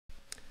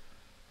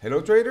Hello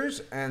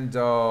traders, and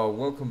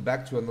welcome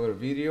back to another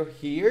video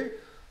here.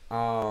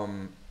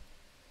 Um,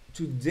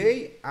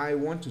 Today I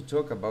want to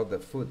talk about the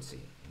FTSE,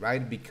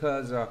 right?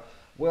 Because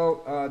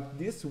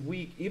this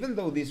week, even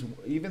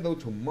though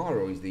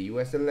tomorrow is the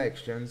U.S.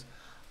 elections,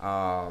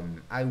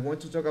 I want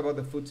to talk about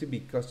the FTSE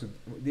because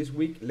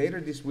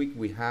later this week,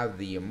 we have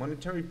the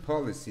monetary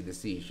policy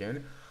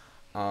decision.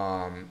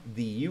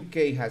 The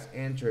UK has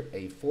entered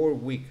a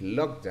 4-week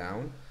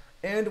lockdown,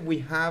 and we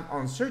have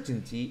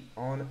uncertainty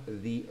on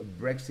the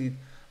Brexit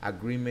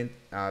agreement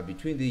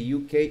between the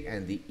UK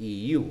and the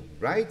EU,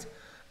 right?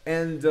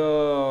 And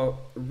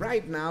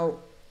right now,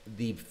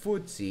 the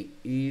FTSE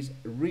is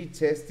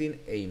retesting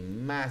a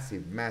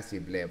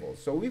massive level.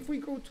 So if we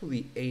go to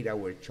the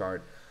 8-hour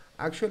chart,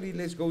 actually,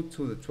 let's go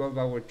to the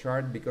 12-hour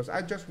chart because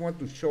I just want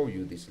to show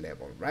you this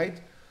level,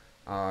 right?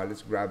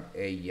 Let's grab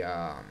a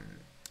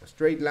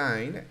straight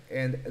line,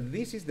 and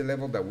this is the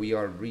level that we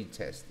are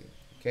retesting,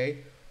 okay?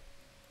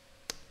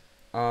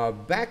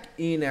 Back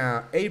in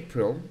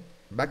April,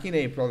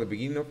 the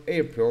beginning of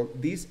April,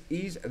 this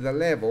is the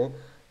level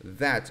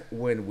that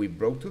when we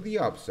broke to the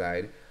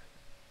upside,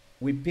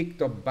 we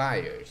picked up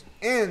buyers.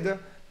 And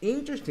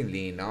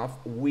interestingly enough,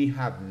 we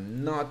have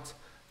not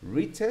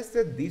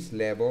retested this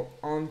level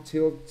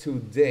until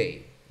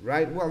today,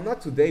 right? Well, not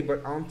today,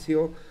 but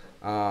until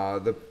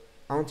the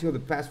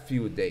past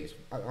few days,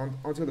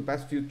 until the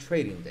past few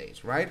trading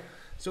days, right?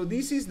 So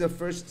this is the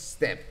first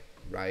step,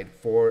 right,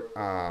 for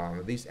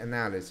this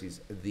analysis,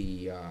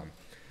 the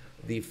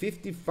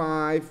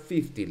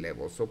 5550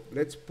 level. So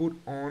let's put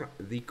on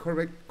the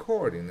correct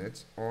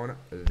coordinates on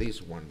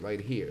this one right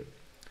here.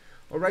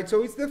 All right,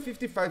 so it's the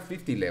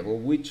 5550 level,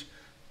 which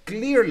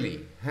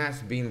clearly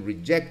has been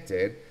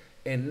rejected,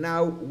 and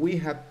now we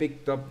have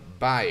picked up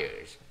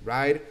buyers,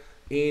 right,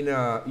 in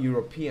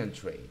European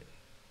trade.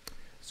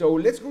 So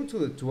let's go to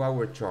the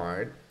 2-hour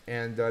chart,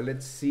 and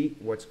let's see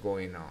what's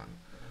going on.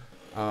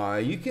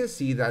 You can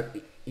see that,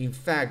 in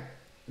fact,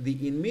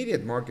 the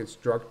immediate market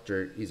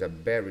structure is a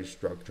bearish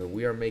structure.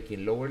 We are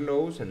making lower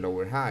lows and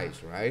lower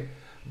highs, right?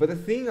 But the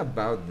thing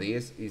about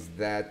this is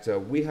that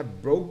we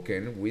have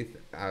broken with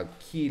a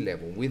key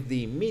level, with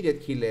the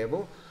immediate key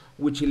level,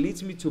 which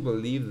leads me to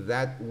believe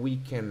that we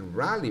can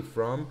rally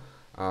from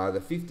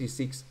the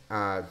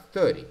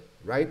 5630,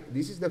 right?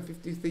 This is the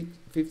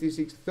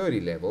 5630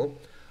 level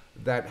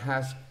that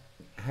has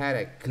had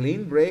a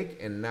clean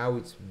break, and now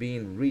it's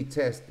being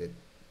retested.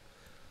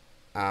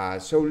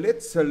 So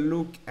let's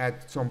look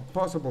at some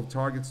possible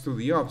targets to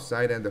the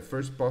upside, and the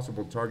first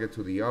possible target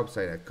to the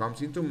upside that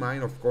comes into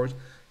mind, of course,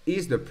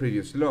 is the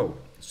previous low.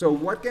 So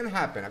what can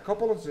happen? A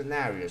couple of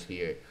scenarios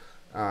here.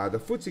 The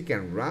FTSE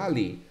can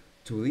rally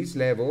to this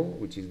level,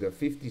 which is the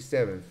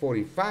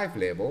 5745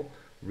 level,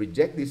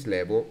 reject this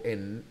level,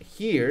 and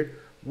here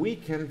we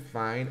can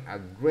find a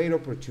great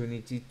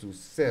opportunity to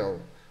sell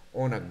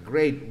on a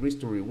great risk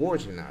to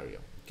reward scenario,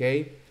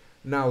 okay?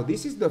 Now,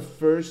 this is the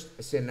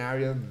first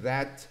scenario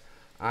that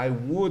I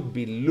would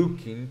be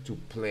looking to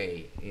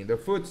play in the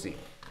FTSE.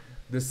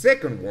 The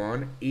second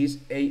one is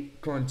a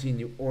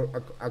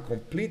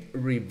complete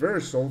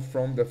reversal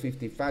from the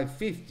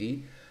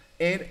 5550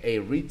 and a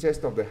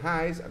retest of the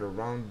highs at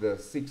around the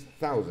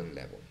 6000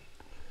 level.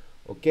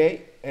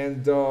 Okay,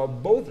 and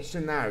both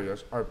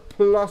scenarios are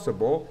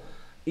plausible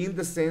in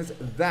the sense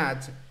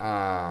that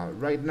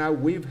right now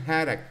we've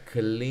had a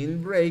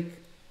clean break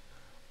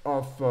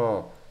of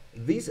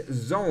this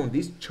zone,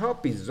 this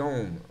choppy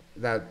zone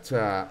that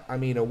I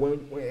mean,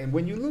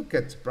 when you look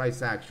at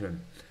price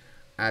action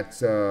at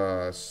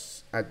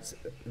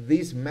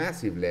these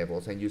massive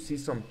levels and you see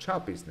some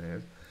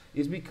choppiness,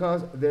 is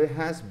because there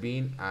has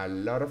been a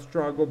lot of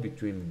struggle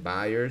between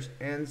buyers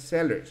and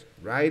sellers,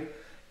 right?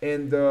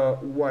 And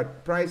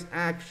what price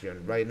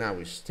action right now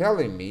is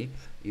telling me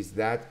is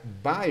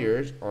that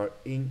buyers are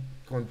in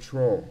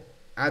control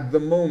at the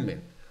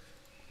moment,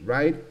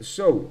 right?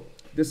 So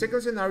the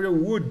second scenario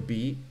would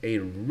be a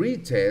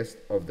retest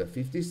of the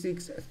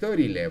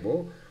 5630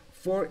 level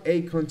for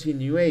a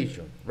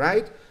continuation,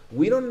 right?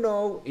 We don't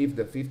know if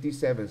the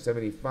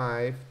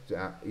 5775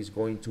 is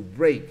going to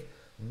break,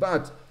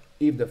 but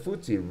if the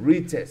FTSE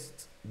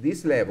retests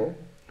this level,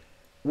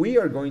 we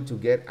are going to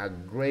get a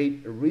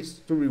great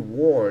risk to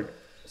reward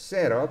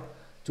setup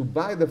to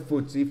buy the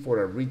FTSE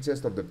for a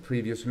retest of the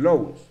previous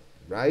lows,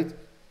 right?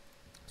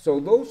 So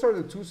those are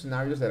the two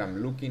scenarios that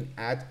I'm looking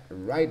at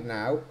right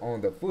now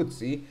on the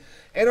FTSE.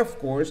 And of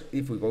course,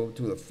 if we go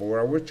to the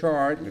 4-hour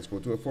chart, let's go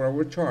to the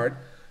 4-hour chart.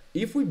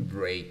 If we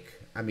break,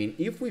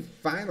 if we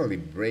finally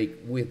break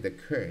with the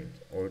current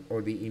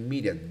or the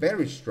immediate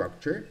bearish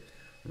structure,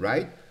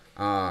 right?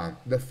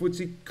 The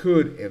FTSE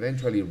could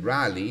eventually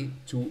rally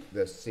to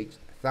the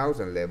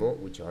 6000 level,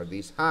 which are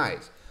these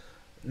highs.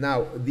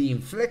 Now, the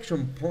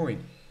inflection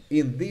point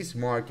in this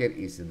market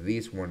is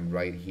this one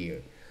right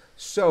here.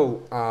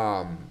 So,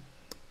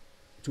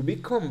 to be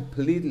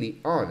completely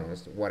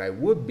honest, what I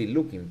would be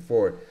looking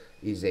for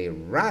is a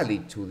rally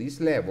to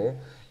this level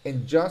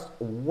and just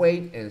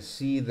wait and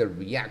see the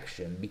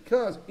reaction.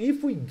 Because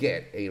if we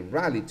get a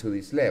rally to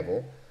this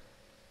level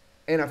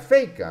and a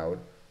fake out,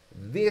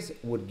 this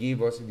would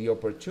give us the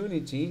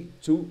opportunity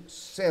to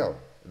sell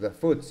the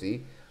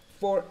FTSE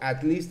for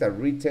at least a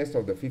retest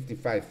of the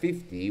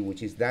 5550,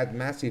 which is that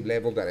massive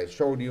level that I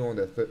showed you on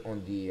the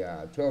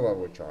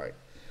 12-hour chart.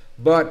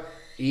 But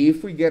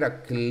if we get a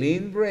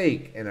clean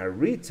break and a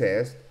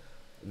retest,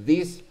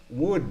 this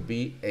would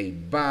be a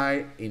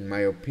buy in my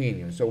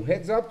opinion. So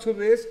heads up to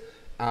this.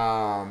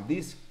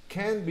 This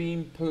can be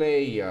in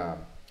play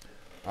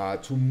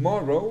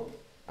tomorrow,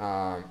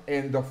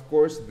 and of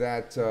course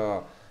that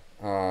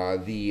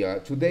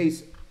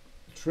today's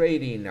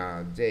trading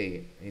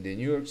day in the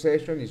New York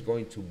session is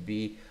going to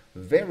be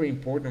very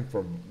important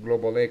for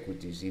global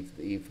equities.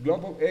 If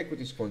global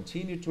equities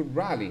continue to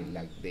rally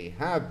like they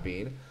have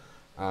been,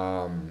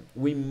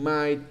 we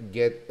might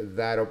get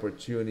that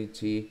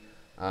opportunity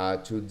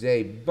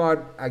today.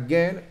 But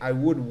again, I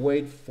would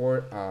wait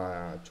for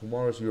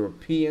tomorrow's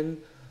European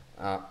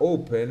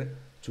open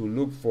to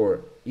look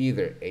for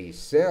either a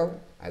sell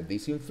at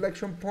this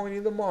inflection point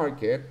in the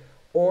market,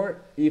 or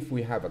if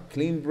we have a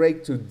clean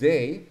break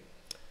today,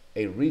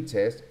 a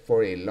retest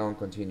for a long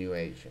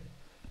continuation.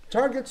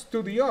 Targets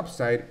to the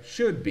upside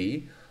should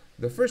be,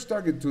 the first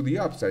target to the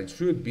upside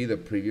should be the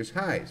previous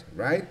highs,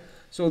 right?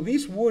 So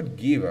this would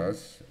give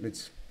us,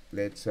 let's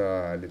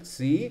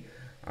see,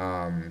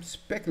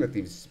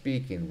 speculative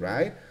speaking,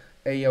 right?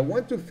 A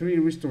 1 to 3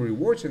 risk to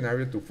reward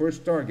scenario to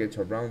first targets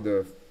around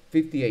the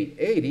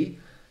 58.80,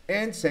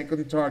 and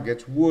second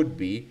targets would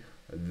be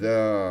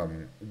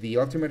the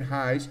ultimate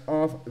highs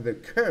of the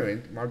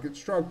current market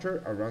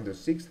structure around the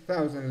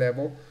 6,000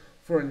 level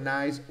for a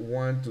nice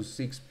 1 to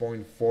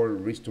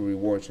 6.4 risk to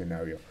reward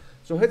scenario.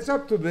 So heads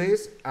up to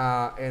this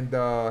and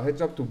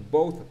heads up to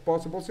both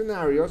possible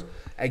scenarios.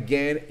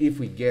 Again, if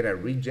we get a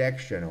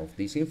rejection of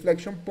this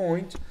inflection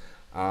point,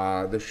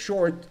 the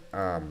short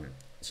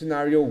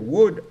scenario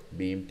would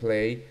be in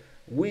play,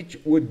 which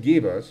would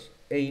give us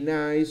a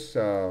nice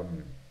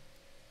 1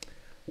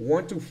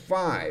 to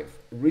 5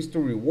 risk to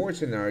reward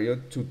scenario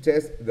to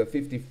test the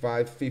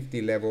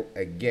 55.50 level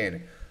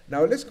again.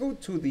 Now let's go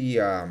to the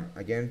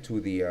again to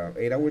the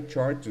 8-hour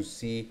chart to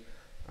see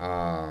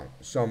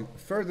some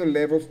further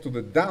levels to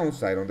the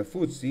downside on the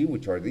FTSE,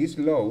 which are these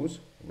lows,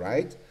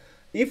 right?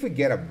 If we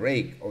get a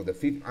break of the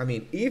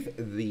if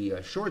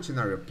the short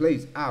scenario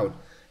plays out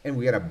and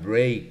we get a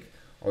break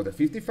of the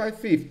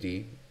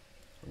 55.50,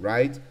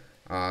 right?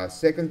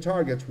 Second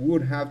target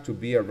would have to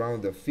be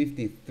around the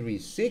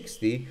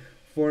 53.60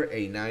 for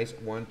a nice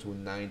 1 to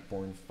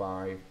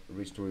 9.5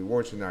 risk to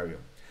reward scenario.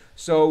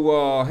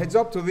 So heads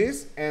up to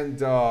this,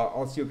 and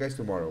I'll see you guys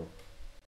tomorrow.